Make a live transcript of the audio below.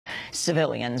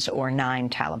civilians or 9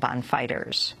 Taliban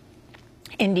fighters.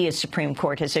 India's Supreme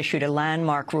Court has issued a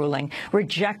landmark ruling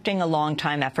rejecting a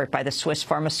long-time effort by the Swiss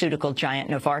pharmaceutical giant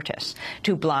Novartis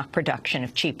to block production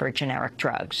of cheaper generic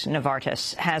drugs.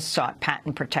 Novartis has sought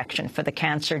patent protection for the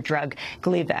cancer drug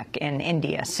Gleevec in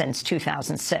India since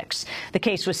 2006. The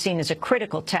case was seen as a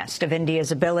critical test of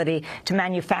India's ability to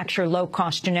manufacture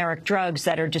low-cost generic drugs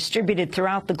that are distributed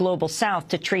throughout the global south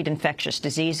to treat infectious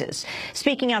diseases.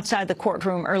 Speaking outside the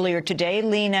courtroom earlier today,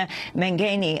 Leena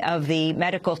Mangani of the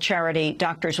medical charity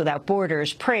Doctors Without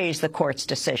Borders praised the court's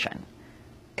decision.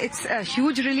 It's a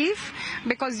huge relief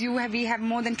because we have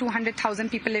more than 200,000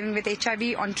 people living with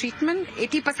HIV on treatment.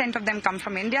 80% of them come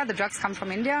from India. The drugs come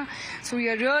from India. So we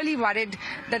are really worried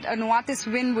that a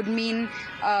Novartis win would mean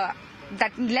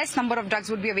that less number of drugs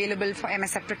would be available for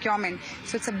MSF procurement.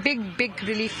 So it's a big, big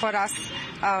relief for us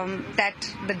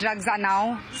that the drugs are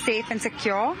now safe and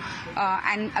secure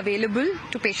and available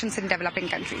to patients in developing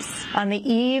countries. On the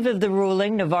eve of the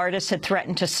ruling, Novartis had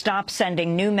threatened to stop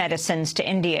sending new medicines to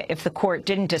India if the court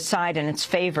didn't decide in its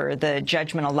favor. The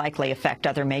judgment will likely affect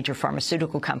other major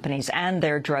pharmaceutical companies and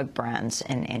their drug brands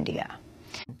in India.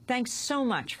 Thanks so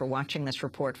much for watching this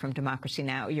report from Democracy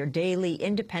Now!, your daily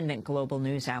independent global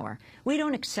news hour. We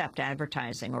don't accept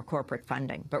advertising or corporate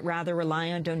funding, but rather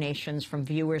rely on donations from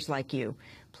viewers like you.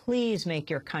 Please make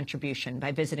your contribution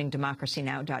by visiting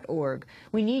democracynow.org.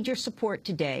 We need your support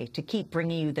today to keep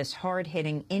bringing you this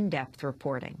hard-hitting, in-depth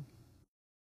reporting.